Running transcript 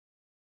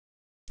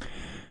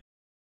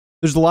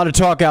There's a lot of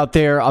talk out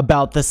there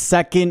about the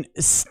second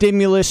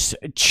stimulus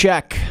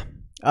check.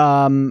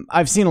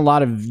 I've seen a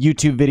lot of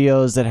YouTube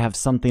videos that have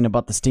something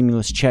about the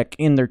stimulus check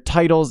in their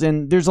titles,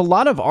 and there's a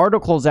lot of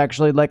articles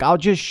actually. Like, I'll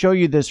just show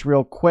you this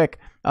real quick.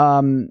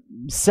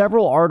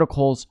 Several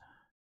articles.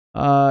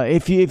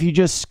 If you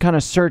just kind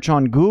of search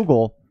on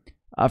Google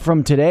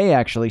from today,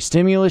 actually,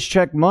 stimulus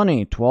check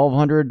money,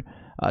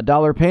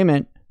 $1,200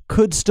 payment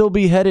could still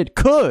be headed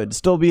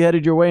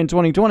your way in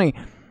 2020.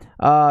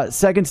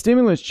 Second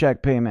stimulus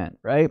check payment,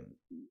 right?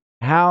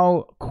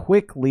 How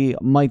quickly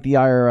might the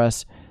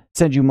IRS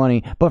send you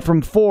money? But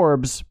from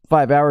Forbes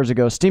 5 hours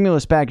ago,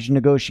 stimulus package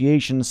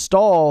negotiations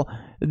stall.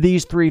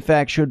 These three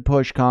facts should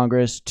push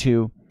Congress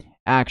to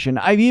action.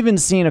 I've even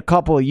seen a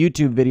couple of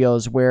YouTube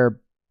videos where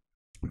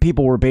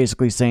people were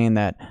basically saying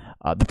that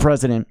the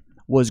president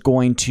was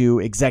going to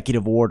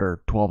executive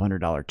order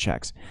 $1,200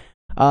 checks.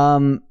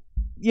 I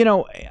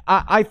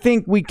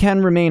think we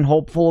can remain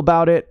hopeful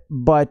about it,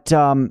 but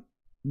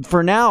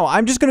for now,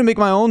 I'm just going to make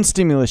my own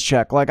stimulus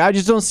check. Like, I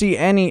just don't see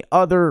any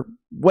other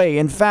way.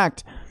 In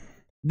fact,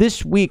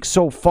 this week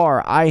so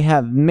far, I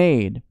have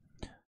made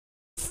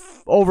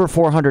over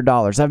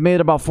 $400. I've made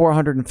about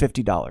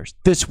 $450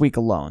 this week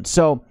alone.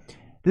 So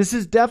this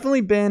has definitely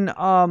been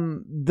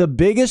the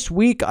biggest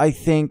week, I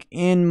think,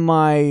 in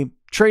my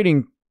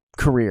trading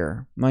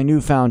career, my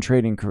newfound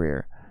trading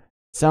career.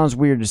 Sounds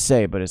weird to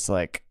say, but it's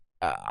like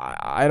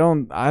I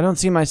don't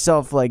see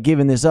myself like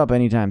giving this up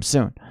anytime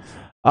soon.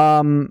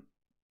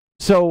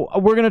 So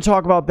we're going to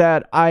talk about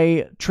that.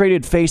 I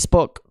traded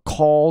Facebook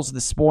calls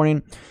this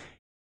morning.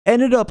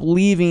 Ended up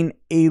leaving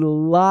a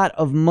lot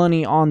of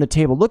money on the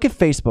table. Look at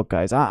Facebook,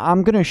 guys.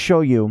 I'm going to show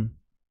you.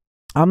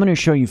 I'm going to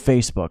show you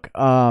Facebook.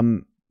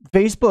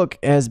 Facebook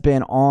has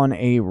been on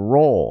a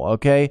roll,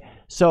 okay?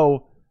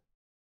 So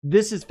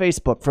this is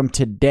Facebook from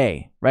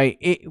today, right?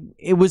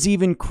 It was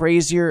even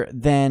crazier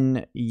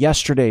than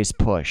yesterday's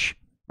push,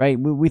 right?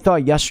 We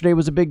thought yesterday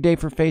was a big day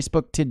for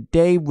Facebook.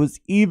 Today was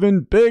even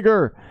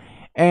bigger.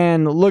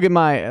 And look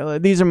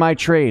at these are my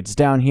trades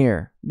down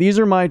here. These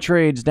are my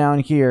trades down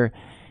here.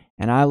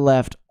 And I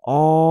left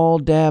all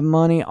that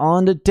money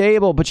on the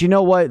table. But you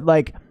know what?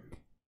 Like,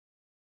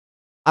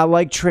 I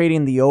like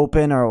trading the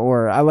open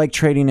or I like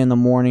trading in the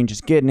morning,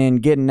 just getting in,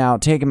 getting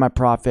out, taking my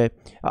profit.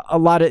 A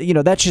lot of,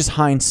 that's just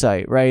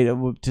hindsight, right?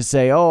 To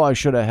say, oh, I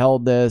should have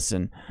held this,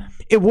 and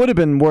it would have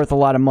been worth a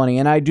lot of money.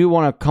 And I do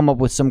want to come up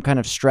with some kind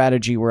of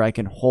strategy where I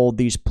can hold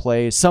these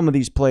plays, some of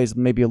these plays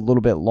maybe a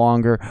little bit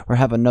longer, or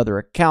have another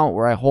account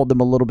where I hold them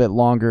a little bit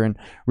longer and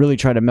really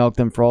try to milk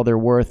them for all they're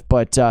worth.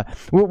 But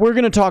we're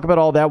going to talk about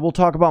all that. We'll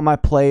talk about my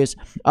plays.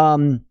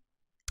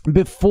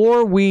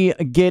 Before we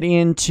get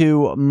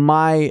into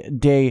my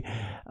day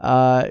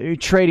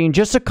trading,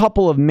 just a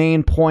couple of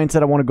main points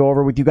that I want to go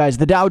over with you guys.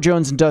 The Dow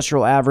Jones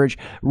Industrial Average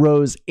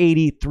rose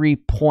 83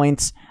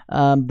 points.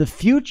 The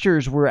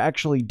futures were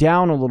actually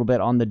down a little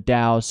bit on the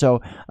Dow,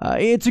 so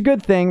it's a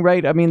good thing,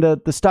 right? I mean,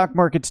 the stock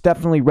market's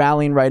definitely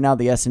rallying right now.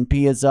 The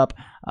S&P is up,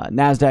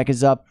 NASDAQ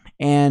is up,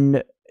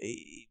 and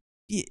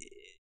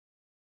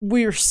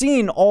we're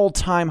seeing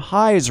all-time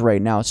highs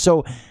right now.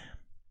 So,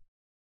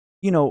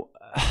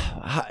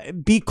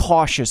 be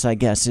cautious, I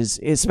guess,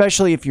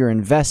 especially if you're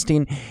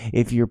investing,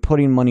 if you're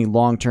putting money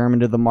long-term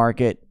into the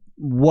market.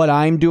 What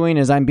I'm doing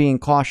is I'm being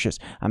cautious.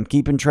 I'm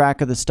keeping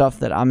track of the stuff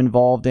that I'm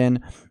involved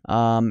in,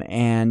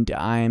 and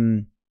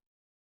I'm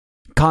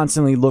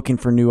constantly looking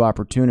for new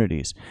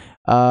opportunities.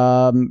 You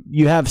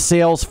have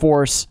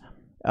Salesforce.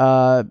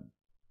 Now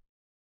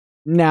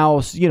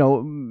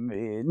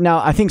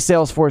I think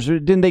Salesforce,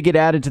 didn't they get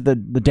added to the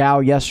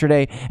Dow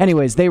yesterday?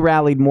 Anyways, they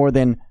rallied more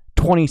than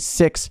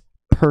 26%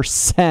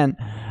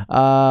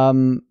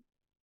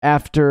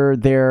 after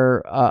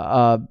their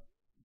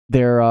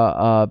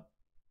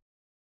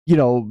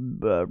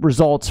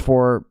results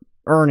for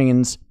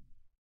earnings.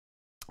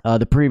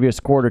 The previous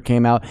quarter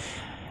came out.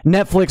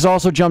 Netflix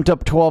also jumped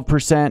up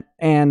 12%,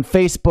 and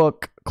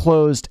Facebook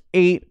closed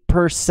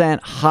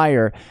 8%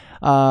 higher.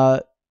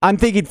 I'm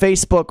thinking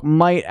Facebook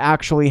might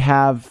actually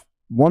have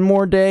one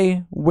more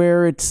day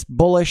where it's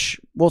bullish.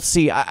 We'll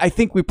see. I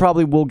think we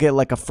probably will get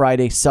like a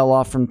Friday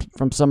sell-off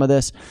from some of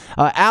this.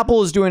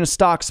 Apple is doing a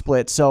stock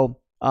split, so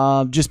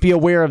just be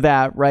aware of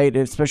that, right?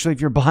 Especially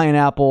if you're buying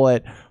Apple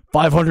at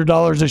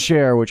 $500 a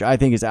share, which I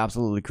think is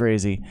absolutely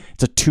crazy.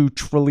 It's a $2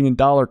 trillion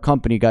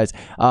company, guys.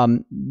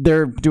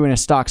 They're doing a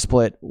stock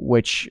split,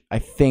 which I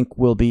think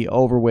will be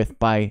over with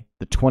by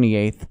the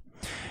 28th.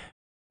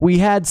 We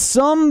had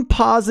some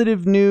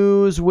positive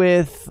news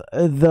with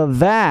the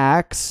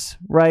vax,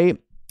 right?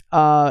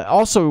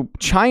 Also,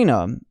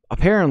 China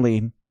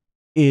apparently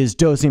is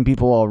dosing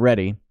people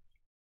already,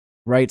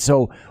 right?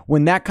 So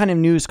when that kind of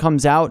news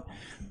comes out,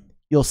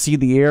 you'll see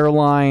the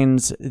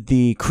airlines,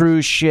 the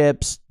cruise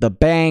ships, the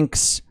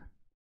banks,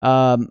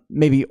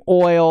 maybe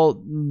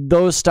oil.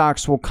 Those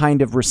stocks will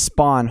kind of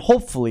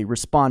hopefully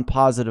respond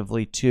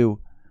positively to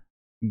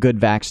good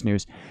vax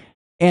news.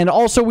 And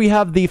also, we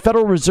have the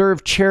Federal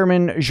Reserve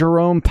Chairman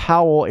Jerome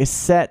Powell is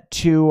set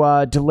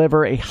to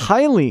deliver a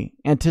highly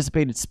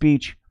anticipated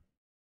speech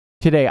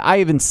today. I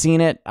haven't seen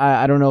it.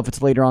 I don't know if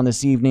it's later on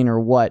this evening or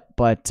what,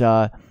 but,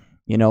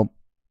 you know,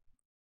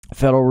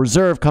 Federal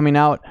Reserve coming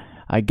out,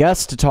 I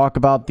guess, to talk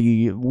about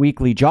the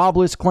weekly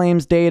jobless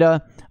claims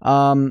data.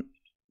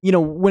 You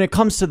know, when it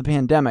comes to the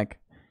pandemic,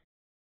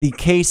 the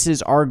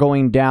cases are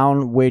going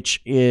down,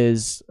 which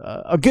is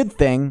a good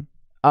thing.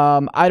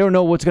 I don't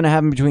know what's going to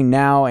happen between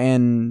now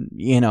and,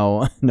 you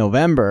know,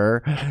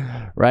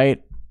 November,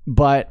 right?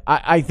 But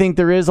I think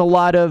there is a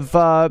lot of,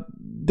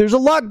 there's a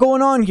lot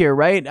going on here,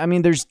 right? I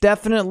mean, there's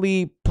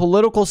definitely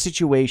political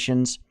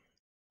situations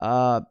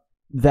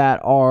that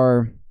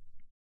are,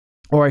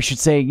 or I should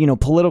say, you know,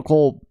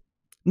 political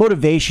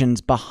motivations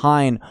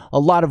behind a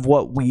lot of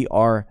what we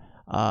are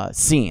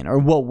seeing or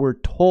what we're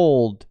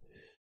told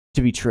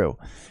to be true.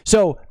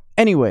 So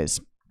anyways,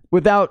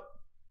 without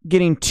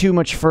getting too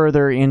much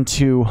further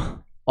into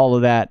all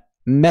of that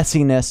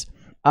messiness,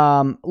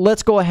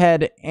 let's go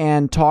ahead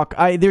and talk.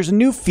 There's a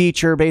new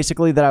feature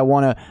basically that I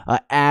want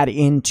to add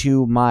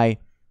into my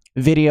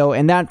video,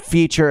 and that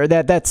feature,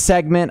 that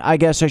segment, I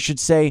guess I should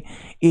say,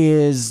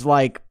 is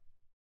like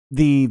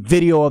the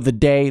video of the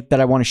day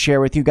that I want to share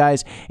with you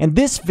guys. And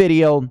this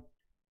video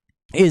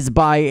is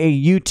by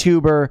a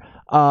YouTuber,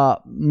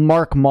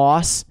 Mark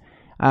Moss.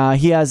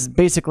 He has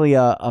basically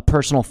a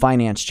personal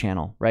finance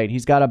channel, right?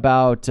 He's got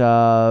about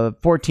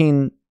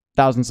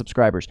 14,000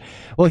 subscribers.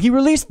 Well, he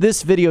released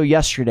this video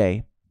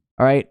yesterday,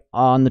 all right,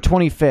 on the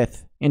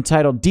 25th,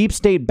 entitled Deep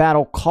State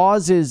Battle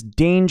Causes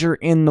Danger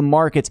in the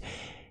Markets.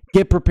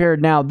 Get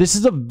prepared now. This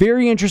is a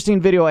very interesting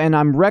video, and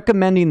I'm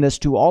recommending this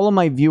to all of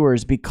my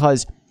viewers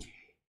because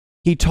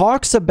he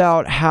talks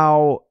about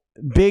how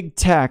big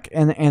tech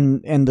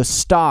and the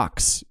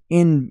stocks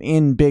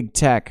in big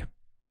tech,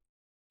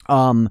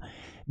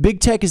 big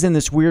tech is in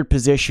this weird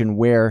position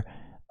where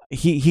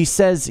he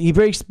says, he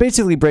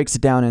basically breaks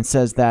it down and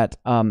says that,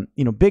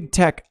 you know, big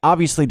tech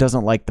obviously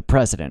doesn't like the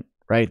president,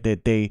 right?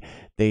 That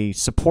they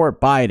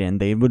support Biden.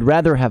 They would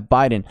rather have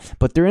Biden,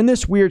 but they're in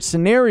this weird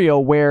scenario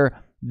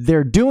where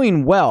they're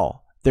doing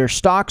well. Their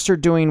stocks are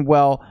doing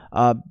well.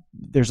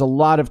 There's a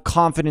lot of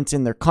confidence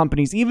in their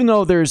companies, even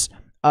though there's,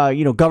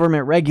 you know,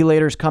 government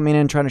regulators coming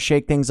in trying to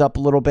shake things up a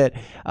little bit.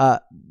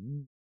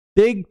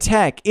 Big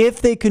tech,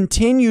 if they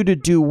continue to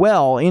do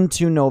well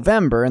into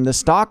November in the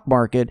stock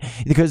market,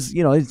 because,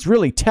 you know, it's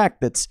really tech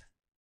that's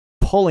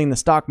pulling the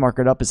stock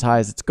market up as high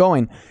as it's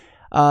going.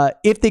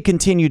 If they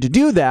continue to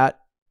do that,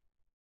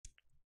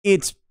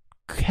 it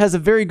has a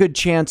very good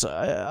chance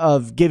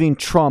of giving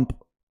Trump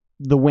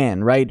the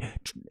win, right?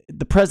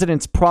 The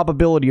president's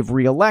probability of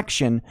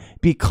re-election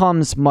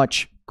becomes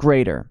much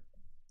greater.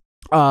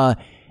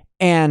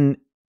 And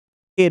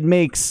it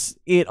makes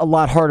it a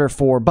lot harder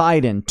for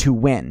Biden to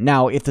win.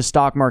 Now, if the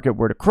stock market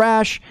were to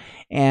crash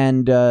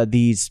and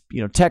these,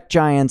 you know, tech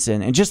giants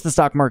and just the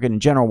stock market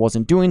in general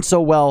wasn't doing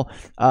so well,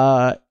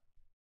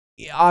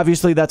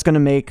 obviously that's going to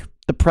make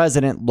the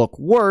president look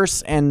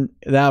worse, and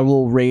that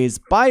will raise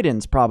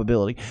Biden's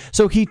probability.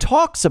 So he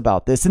talks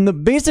about this,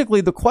 and basically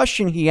the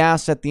question he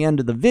asks at the end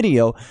of the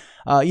video,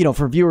 you know,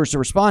 for viewers to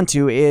respond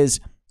to is,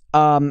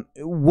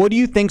 what do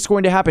you think's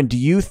going to happen? Do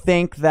you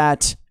think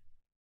that,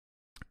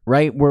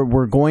 right,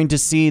 we're going to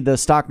see the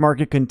stock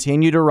market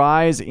continue to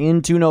rise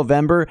into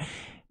November,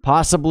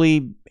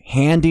 possibly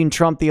handing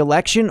Trump the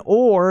election,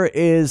 or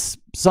is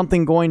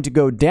something going to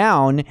go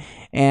down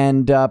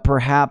and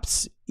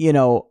perhaps, you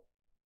know,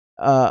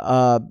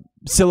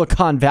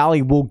 Silicon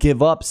Valley will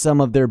give up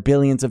some of their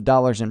billions of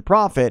dollars in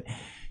profit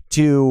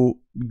to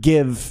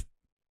give,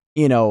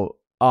 you know,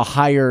 a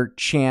higher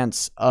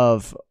chance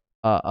of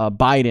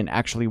Biden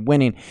actually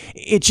winning?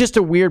 It's just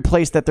a weird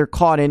place that they're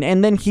caught in.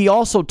 And then he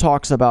also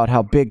talks about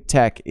how big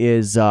tech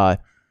is,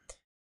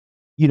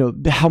 you know,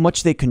 how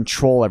much they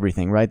control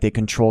everything, right? They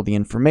control the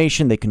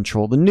information, they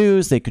control the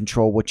news, they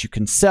control what you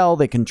can sell,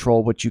 they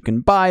control what you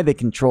can buy, they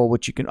control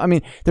what you can, I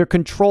mean, they're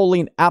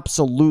controlling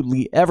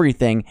absolutely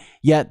everything,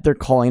 yet they're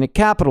calling it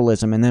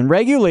capitalism. And then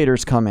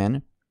regulators come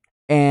in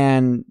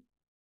and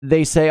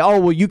they say, oh,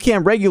 well, you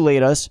can't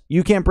regulate us,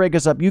 you can't break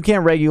us up, you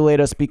can't regulate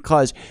us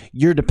because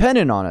you're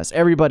dependent on us.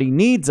 Everybody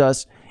needs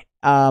us,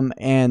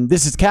 and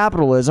this is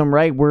capitalism,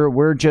 right?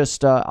 We're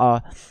just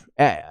on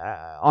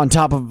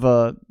top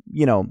of,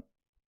 you know,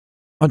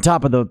 on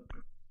top of the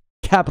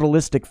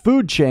capitalistic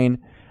food chain.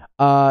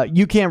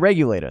 You can't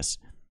regulate us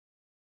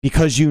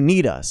because you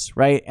need us,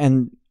 right?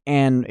 And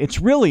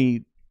it's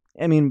really,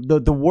 I mean,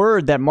 the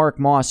word that Mark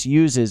Moss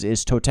uses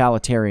is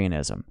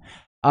totalitarianism.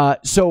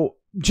 So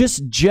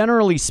just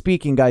generally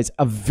speaking, guys,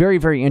 a very,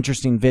 very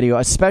interesting video,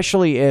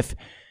 especially if,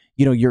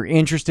 you know, you're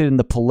interested in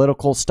the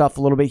political stuff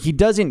a little bit. He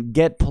doesn't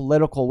get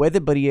political with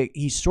it, but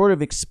he sort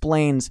of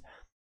explains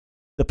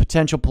the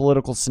potential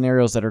political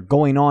scenarios that are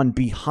going on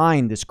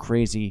behind this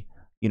crazy,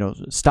 you know,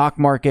 stock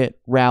market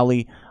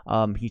rally.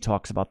 He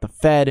talks about the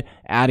Fed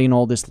adding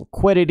all this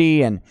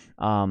liquidity, and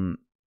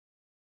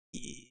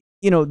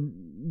you know,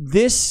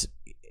 this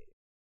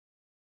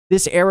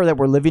era that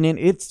we're living in,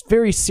 it's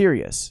very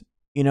serious.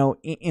 You know,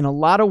 in a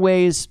lot of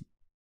ways,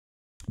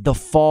 the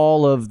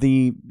fall of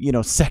the, you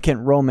know,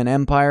 Second Roman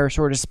Empire,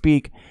 so to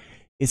speak,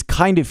 is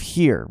kind of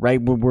here,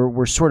 right?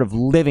 We're sort of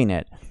living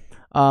it.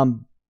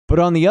 But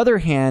on the other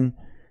hand,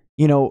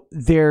 you know,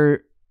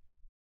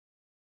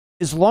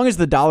 as long as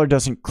the dollar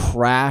doesn't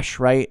crash,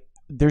 right,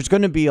 there's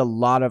going to be a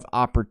lot of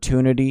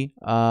opportunity,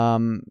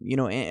 you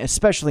know,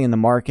 especially in the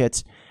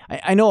markets.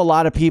 I know a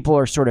lot of people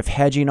are sort of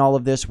hedging all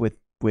of this with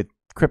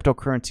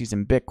cryptocurrencies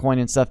and Bitcoin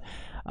and stuff.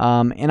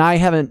 And I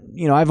haven't,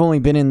 you know, I've only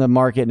been in the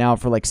market now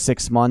for like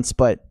 6 months,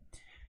 but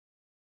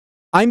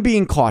I'm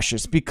being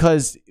cautious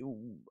because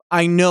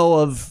I know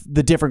of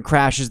the different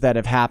crashes that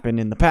have happened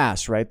in the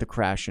past, right? The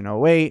crash in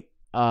 08,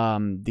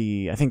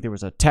 I think there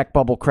was a tech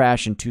bubble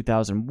crash in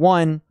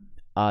 2001.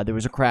 There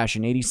was a crash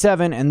in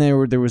 87, and there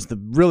was the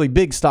really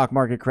big stock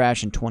market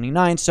crash in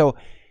 29. So,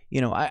 you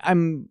know,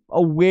 I'm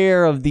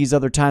aware of these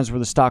other times where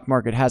the stock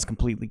market has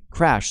completely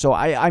crashed. So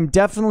I'm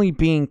definitely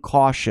being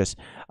cautious.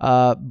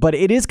 But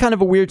it is kind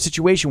of a weird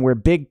situation where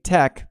big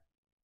tech,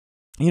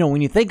 you know,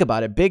 when you think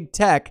about it, big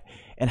tech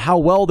and how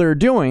well they're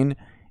doing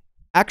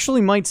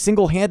actually might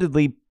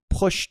single-handedly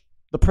push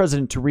the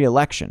president to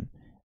re-election.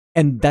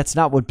 And that's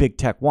not what big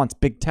tech wants.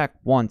 Big tech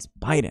wants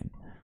Biden.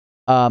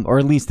 Or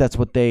at least that's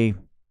what they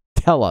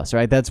tell us,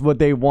 right? That's what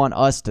they want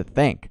us to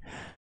think.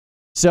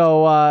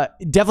 So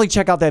definitely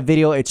check out that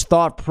video. It's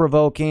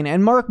thought-provoking.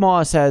 And Mark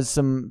Moss has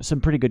some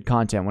pretty good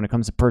content when it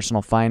comes to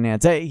personal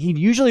finance. He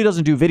usually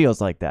doesn't do videos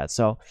like that.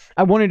 So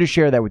I wanted to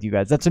share that with you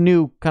guys. That's a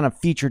new kind of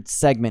featured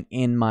segment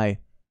in my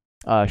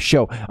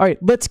show. All right,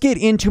 let's get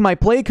into my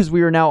play because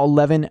we are now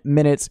 11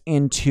 minutes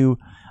into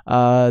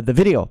the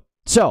video.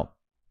 So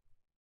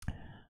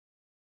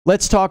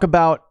let's talk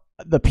about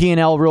the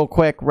P&L real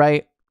quick,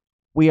 right?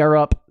 We are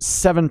up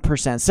 7%,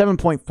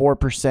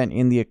 7.4%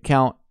 in the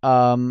account,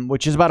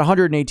 which is about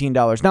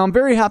 $118. Now, I'm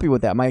very happy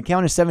with that. My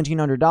account is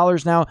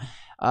 $1,700 now.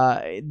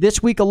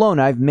 This week alone,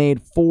 I've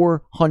made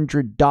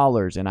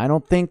 $400, and I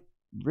don't think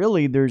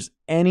really there's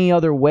any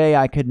other way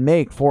I could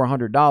make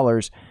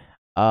 $400,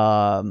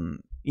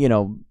 you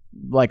know,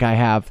 like I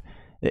have.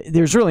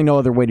 There's really no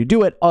other way to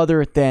do it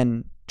other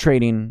than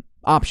trading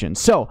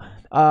options. So,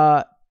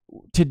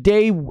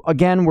 today,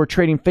 again, we're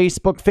trading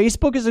Facebook.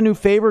 Facebook is a new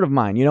favorite of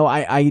mine. You know,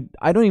 I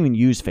don't even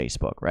use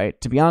Facebook, right?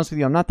 To be honest with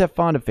you, I'm not that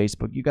fond of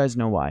Facebook. You guys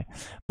know why.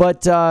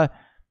 But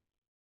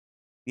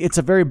it's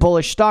a very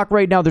bullish stock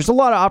right now. There's a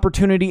lot of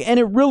opportunity, and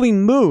it really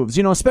moves,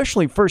 you know,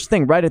 especially first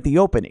thing right at the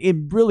open. It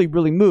really,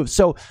 really moves.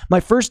 So my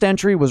first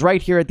entry was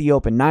right here at the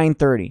open,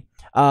 9:30.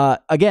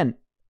 Again,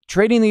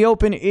 trading the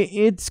open,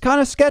 it's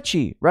kind of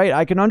sketchy, right?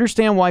 I can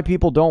understand why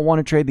people don't want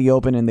to trade the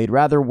open, and they'd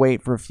rather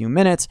wait for a few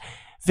minutes.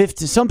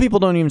 Some people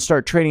don't even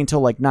start trading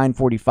until like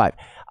 9:45.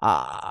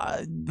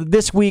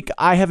 This week,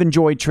 I have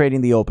enjoyed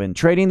trading the open.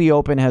 Trading the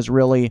open has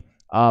really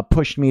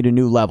pushed me to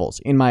new levels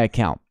in my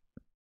account,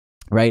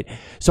 right?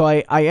 So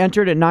I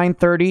entered at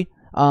 9:30.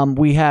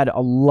 We had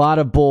a lot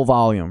of bull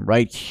volume,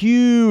 right?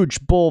 Huge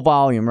bull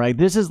volume, right?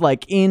 This is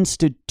like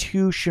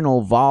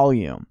institutional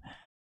volume.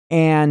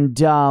 And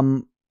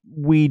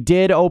we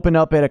did open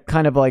up at a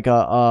kind of like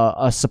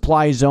a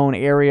supply zone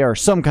area or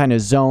some kind of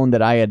zone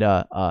that I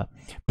had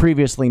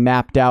previously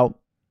mapped out.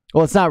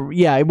 Well, it's not,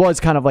 yeah, it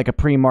was kind of like a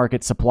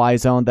pre-market supply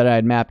zone that I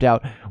had mapped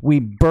out. We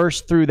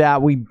burst through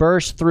that. We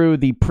burst through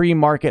the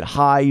pre-market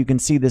high. You can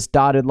see this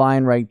dotted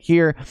line right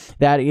here.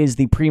 That is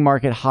the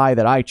pre-market high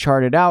that I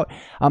charted out.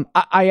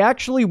 I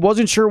actually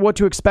wasn't sure what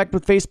to expect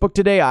with Facebook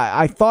today.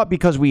 I thought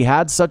because we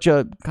had such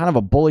a kind of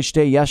a bullish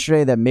day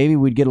yesterday that maybe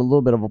we'd get a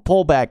little bit of a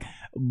pullback,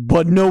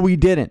 but no, we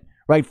didn't.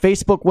 Right,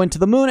 Facebook went to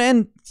the moon,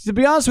 and to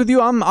be honest with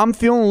you, I'm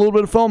feeling a little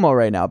bit of FOMO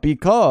right now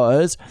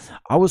because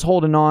I was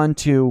holding on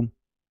to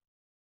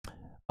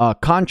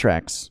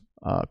contracts,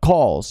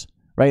 calls.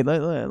 Right,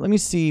 let me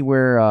see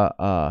where.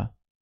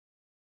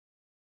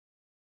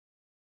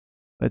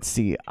 Let's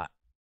see.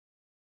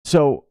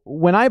 So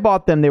when I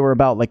bought them, they were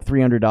about like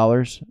 $300,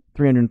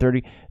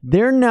 $330.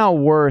 They're now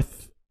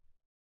worth.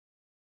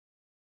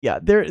 Yeah,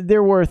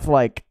 they're worth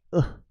like.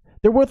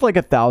 They're worth like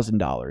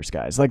 $1,000,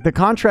 guys. Like the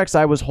contracts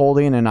I was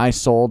holding and I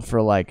sold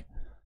for like,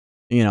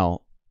 you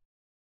know,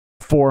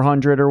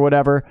 400 or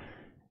whatever.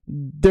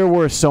 They're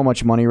worth so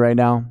much money right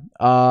now.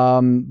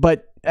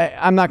 But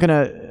I'm not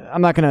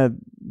gonna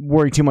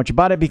worry too much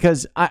about it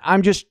because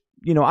I'm just,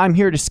 you know, I'm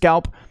here to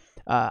scalp.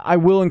 I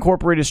will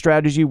incorporate a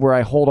strategy where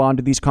I hold on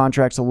to these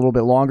contracts a little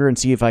bit longer and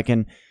see if I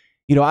can,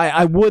 you know,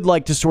 I would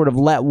like to sort of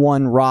let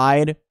one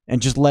ride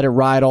and just let it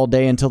ride all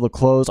day until the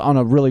close on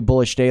a really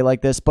bullish day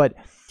like this. But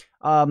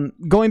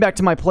going back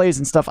to my plays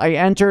and stuff, I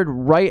entered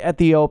right at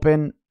the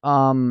open.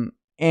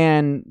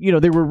 And, you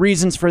know, there were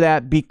reasons for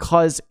that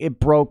because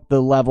it broke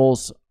the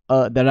levels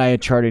that I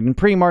had charted in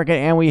pre-market,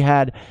 and we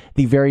had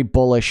the very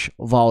bullish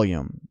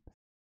volume.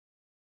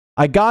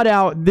 I got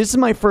out. This is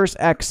my first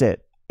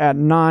exit at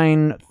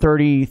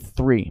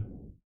 9:33,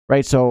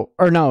 right? So,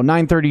 or no,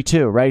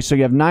 9:32, right? So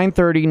you have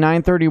 9:30,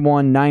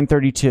 9:31,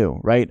 9:32,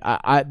 right?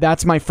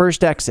 That's my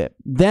first exit.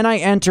 Then I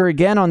enter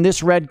again on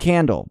this red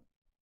candle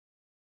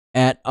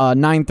at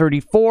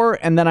 9:34,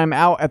 and then I'm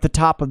out at the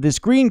top of this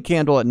green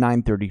candle at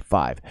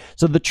 9:35.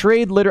 So the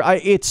trade literally,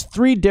 it's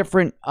three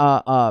different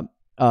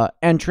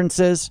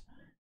entrances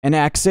and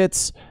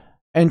exits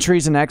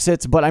entries and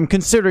exits, but I'm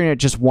considering it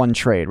just one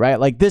trade, right?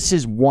 Like this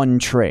is one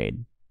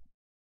trade.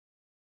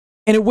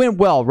 And it went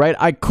well, right?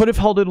 I could have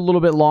held it a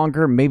little bit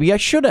longer. Maybe I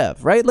should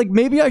have, right? Like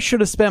maybe I should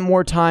have spent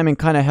more time and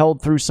kind of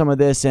held through some of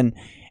this and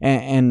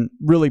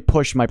really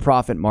pushed my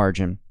profit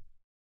margin.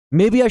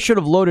 Maybe I should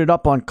have loaded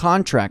up on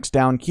contracts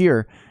down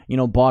here, you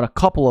know, bought a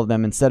couple of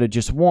them instead of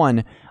just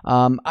one.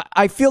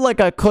 I feel like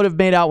I could have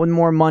made out with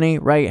more money,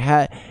 right?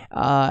 Had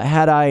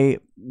I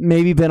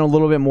maybe been a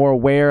little bit more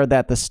aware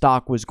that the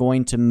stock was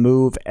going to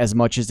move as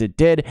much as it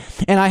did.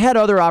 And I had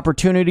other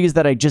opportunities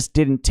that I just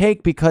didn't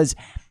take because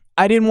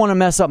I didn't want to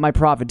mess up my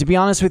profit. To be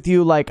honest with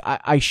you, like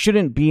I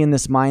shouldn't be in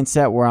this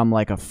mindset where I'm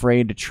like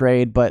afraid to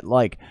trade, but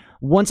like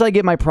once I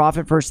get my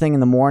profit first thing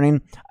in the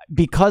morning,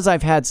 because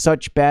I've had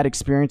such bad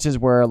experiences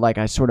where like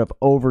I sort of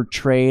over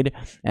trade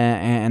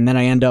and then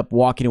I end up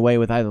walking away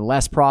with either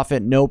less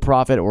profit, no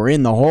profit, or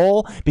in the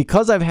hole,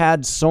 because I've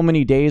had so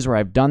many days where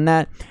I've done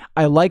that,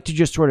 I like to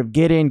just sort of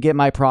get in, get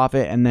my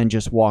profit, and then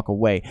just walk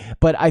away.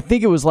 But I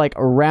think it was like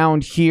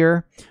around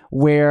here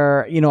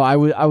where, you know, I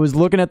was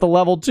looking at the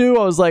level 2.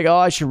 I was like, oh,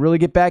 I should really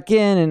get back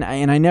in,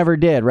 and I never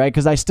did, right?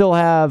 Because I still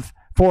have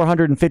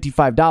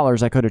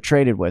 $455 I could have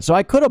traded with. So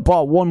I could have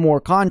bought one more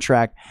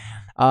contract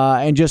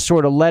and just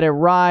sort of let it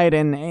ride,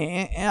 and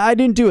I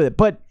didn't do it.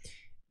 But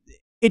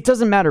it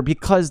doesn't matter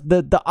because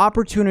the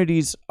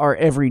opportunities are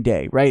every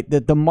day, right?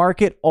 The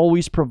market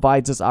always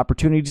provides us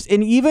opportunities.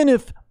 And even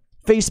if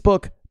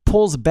Facebook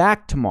pulls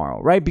back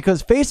tomorrow, right?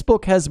 Because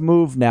Facebook has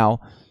moved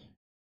now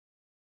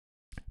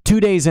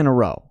 2 days in a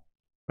row,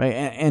 right?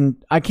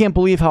 And I can't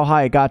believe how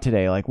high it got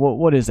today. Like,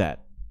 what is that?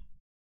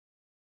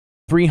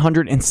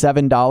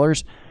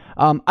 $307.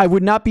 I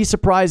would not be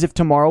surprised if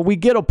tomorrow we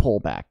get a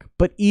pullback.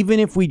 But even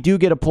if we do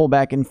get a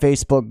pullback and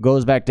Facebook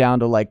goes back down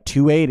to like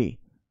 280,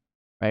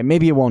 right?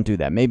 Maybe it won't do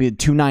that. Maybe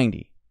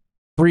 290,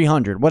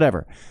 300,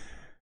 whatever.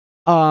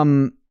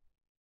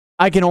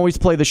 I can always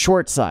play the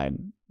short side,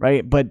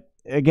 right? But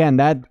again,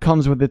 that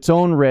comes with its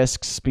own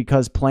risks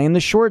because playing the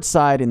short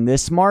side in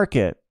this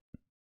market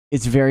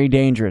is very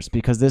dangerous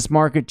because this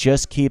market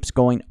just keeps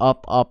going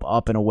up, up,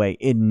 up and away.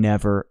 It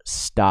never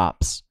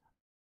stops.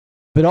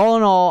 But all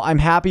in all, I'm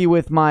happy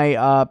with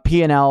my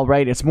P&L,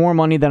 right? It's more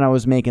money than I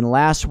was making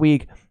last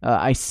week.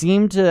 I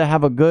seem to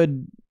have a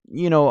good,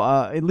 you know,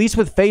 at least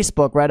with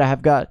Facebook, right?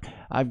 I've got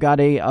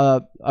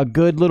a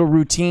good little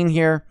routine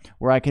here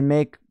where I can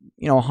make,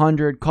 you know,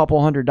 couple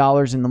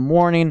 $100 in the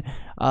morning.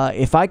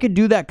 If I could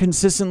do that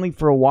consistently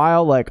for a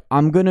while, like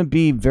I'm going to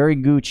be very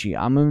Gucci.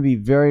 I'm going to be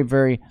very,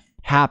 very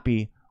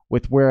happy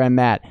with where I'm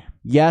at.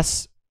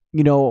 Yes,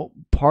 you know,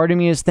 part of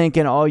me is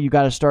thinking, oh, you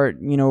got to start,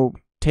 you know,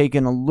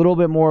 taking a little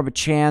bit more of a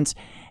chance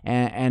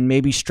and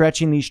maybe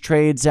stretching these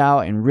trades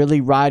out and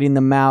really riding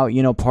them out.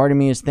 You know, part of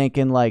me is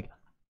thinking like,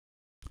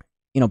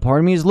 you know, part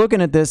of me is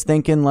looking at this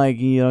thinking like,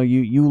 you know,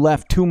 you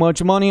left too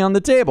much money on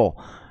the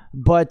table.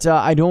 But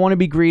I don't want to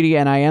be greedy,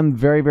 and I am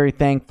very, very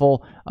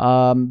thankful.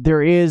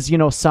 There is, you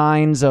know,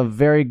 signs of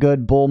very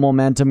good bull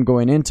momentum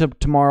going into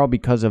tomorrow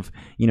because of,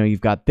 you know,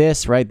 you've got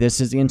this, right? This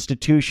is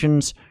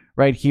institutions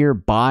right here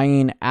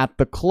buying at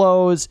the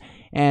close.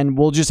 And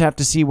we'll just have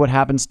to see what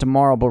happens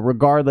tomorrow. But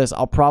regardless,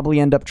 I'll probably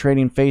end up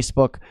trading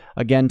Facebook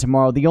again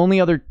tomorrow. The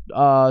only other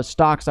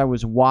stocks I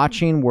was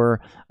watching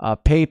were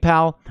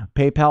PayPal.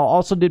 PayPal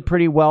also did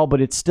pretty well, but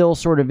it's still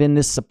sort of in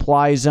this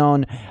supply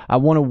zone. I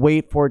want to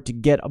wait for it to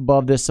get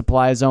above this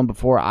supply zone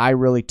before I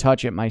really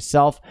touch it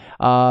myself.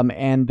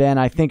 And then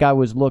I think I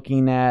was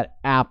looking at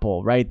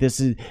Apple, right?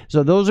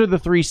 So those are the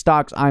 3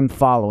 stocks I'm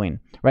following.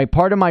 Right,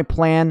 part of my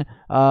plan,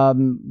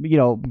 you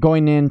know,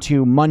 going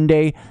into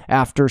Monday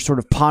after sort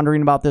of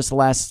pondering about this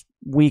last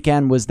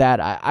weekend was that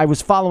I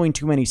was following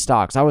too many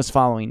stocks. I was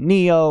following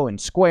Neo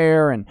and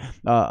Square and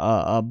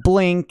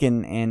Blink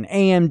and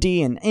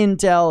AMD and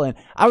Intel, and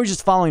I was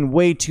just following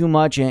way too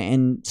much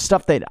and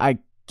stuff that I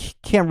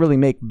can't really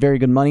make very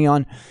good money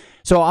on.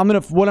 So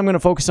what I'm gonna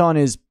focus on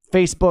is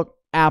Facebook,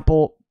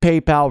 Apple,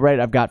 PayPal, right?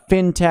 I've got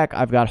fintech,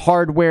 I've got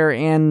hardware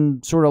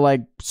and sort of like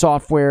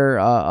software,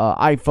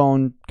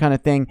 iPhone kind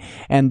of thing,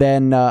 and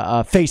then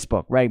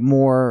Facebook, right?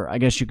 More, I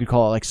guess you could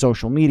call it like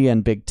social media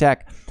and big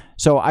tech.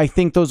 So I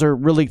think those are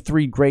really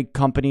 3 great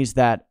companies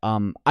that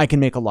I can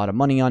make a lot of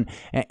money on.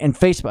 And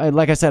Facebook,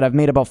 like I said, I've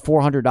made about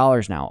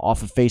 $400 now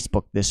off of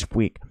Facebook this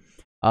week.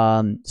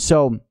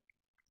 So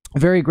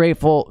very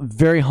grateful,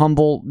 very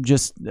humble,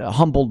 just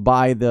humbled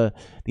by the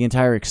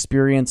entire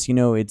experience. You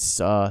know, it's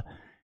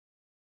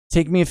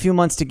take me a few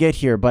months to get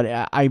here, but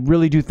I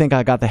really do think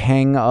I got the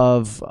hang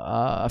of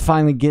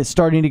finally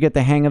starting to get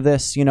the hang of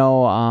this, you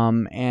know.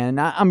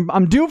 And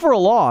I'm due for a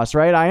loss,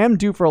 right? I am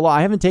due for a loss.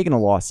 I haven't taken a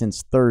loss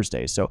since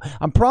Thursday, so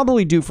I'm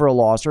probably due for a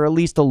loss or at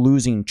least a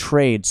losing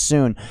trade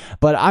soon.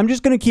 But I'm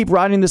just going to keep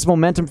riding this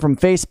momentum from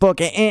Facebook,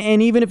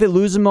 and even if it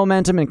loses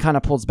momentum and kind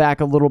of pulls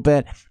back a little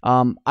bit,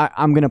 I'm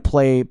going to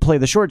play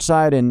the short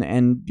side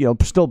and you know,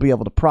 still be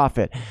able to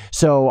profit.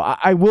 So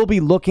I will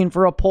be looking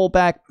for a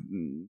pullback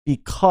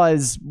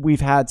because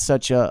we've had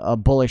such a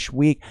bullish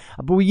week,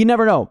 but you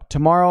never know.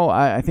 Tomorrow,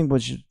 I think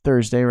was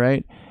Thursday,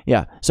 right?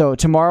 Yeah. So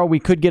tomorrow we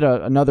could get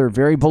another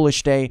very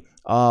bullish day,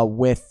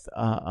 with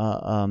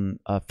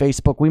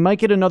Facebook. We might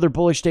get another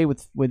bullish day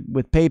with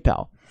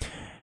PayPal.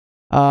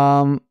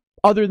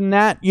 Other than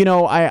that, you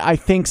know, I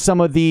think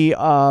some of the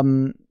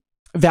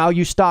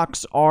value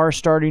stocks are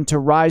starting to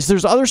rise.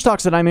 There's other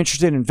stocks that I'm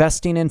interested in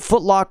investing in.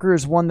 Foot Locker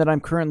is one that I'm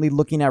currently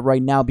looking at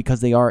right now because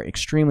they are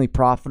extremely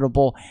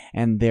profitable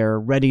and they're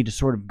ready to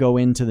sort of go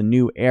into the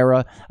new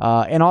era.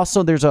 And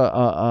also there's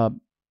a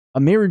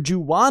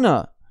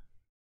marijuana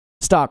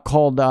stock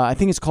called, I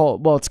think it's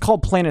called, well, it's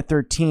called Planet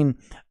 13.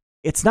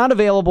 It's not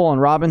available on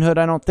Robinhood,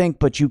 I don't think,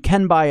 but you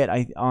can buy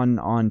it on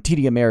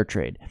TD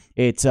Ameritrade.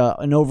 It's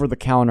an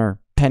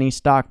over-the-counter penny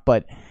stock,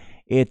 but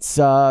it's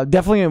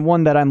definitely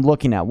one that I'm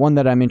looking at, one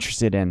that I'm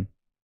interested in.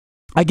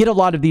 I get a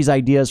lot of these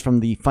ideas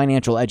from the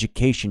Financial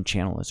Education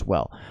channel as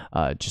well,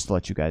 just to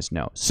let you guys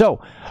know.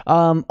 So,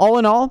 all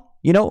in all,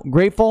 you know,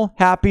 grateful,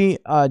 happy,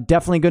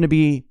 definitely going to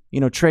be,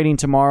 you know, trading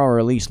tomorrow, or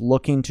at least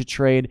looking to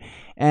trade.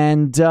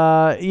 And,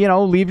 you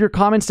know, leave your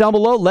comments down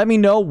below. Let me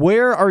know,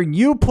 where are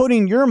you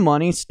putting your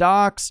money?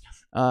 Stocks,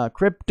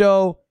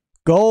 crypto,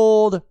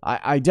 gold.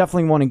 I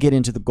definitely want to get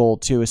into the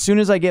gold too. As soon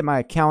as I get my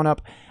account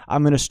up,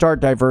 I'm going to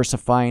start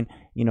diversifying,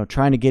 you know,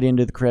 trying to get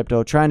into the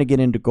crypto, trying to get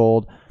into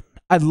gold.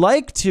 I'd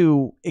like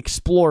to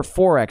explore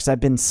Forex.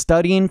 I've been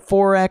studying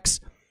Forex,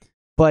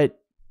 but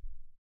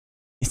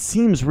it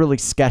seems really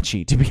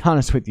sketchy, to be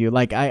honest with you.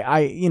 Like,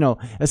 you know,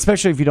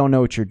 especially if you don't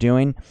know what you're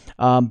doing.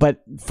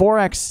 But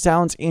Forex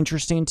sounds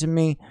interesting to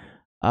me.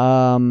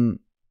 And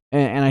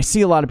I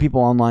see a lot of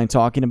people online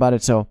talking about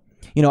it. So,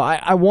 you know,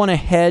 I want to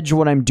hedge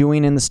what I'm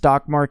doing in the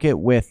stock market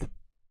with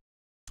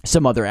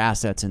some other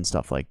assets and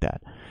stuff like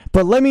that.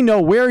 But let me know,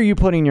 where are you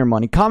putting your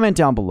money? Comment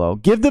down below.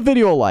 Give the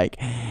video a like.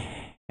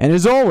 And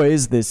as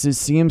always, this is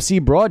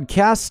CMC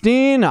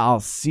Broadcasting. I'll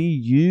see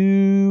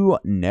you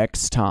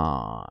next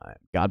time.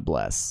 God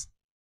bless.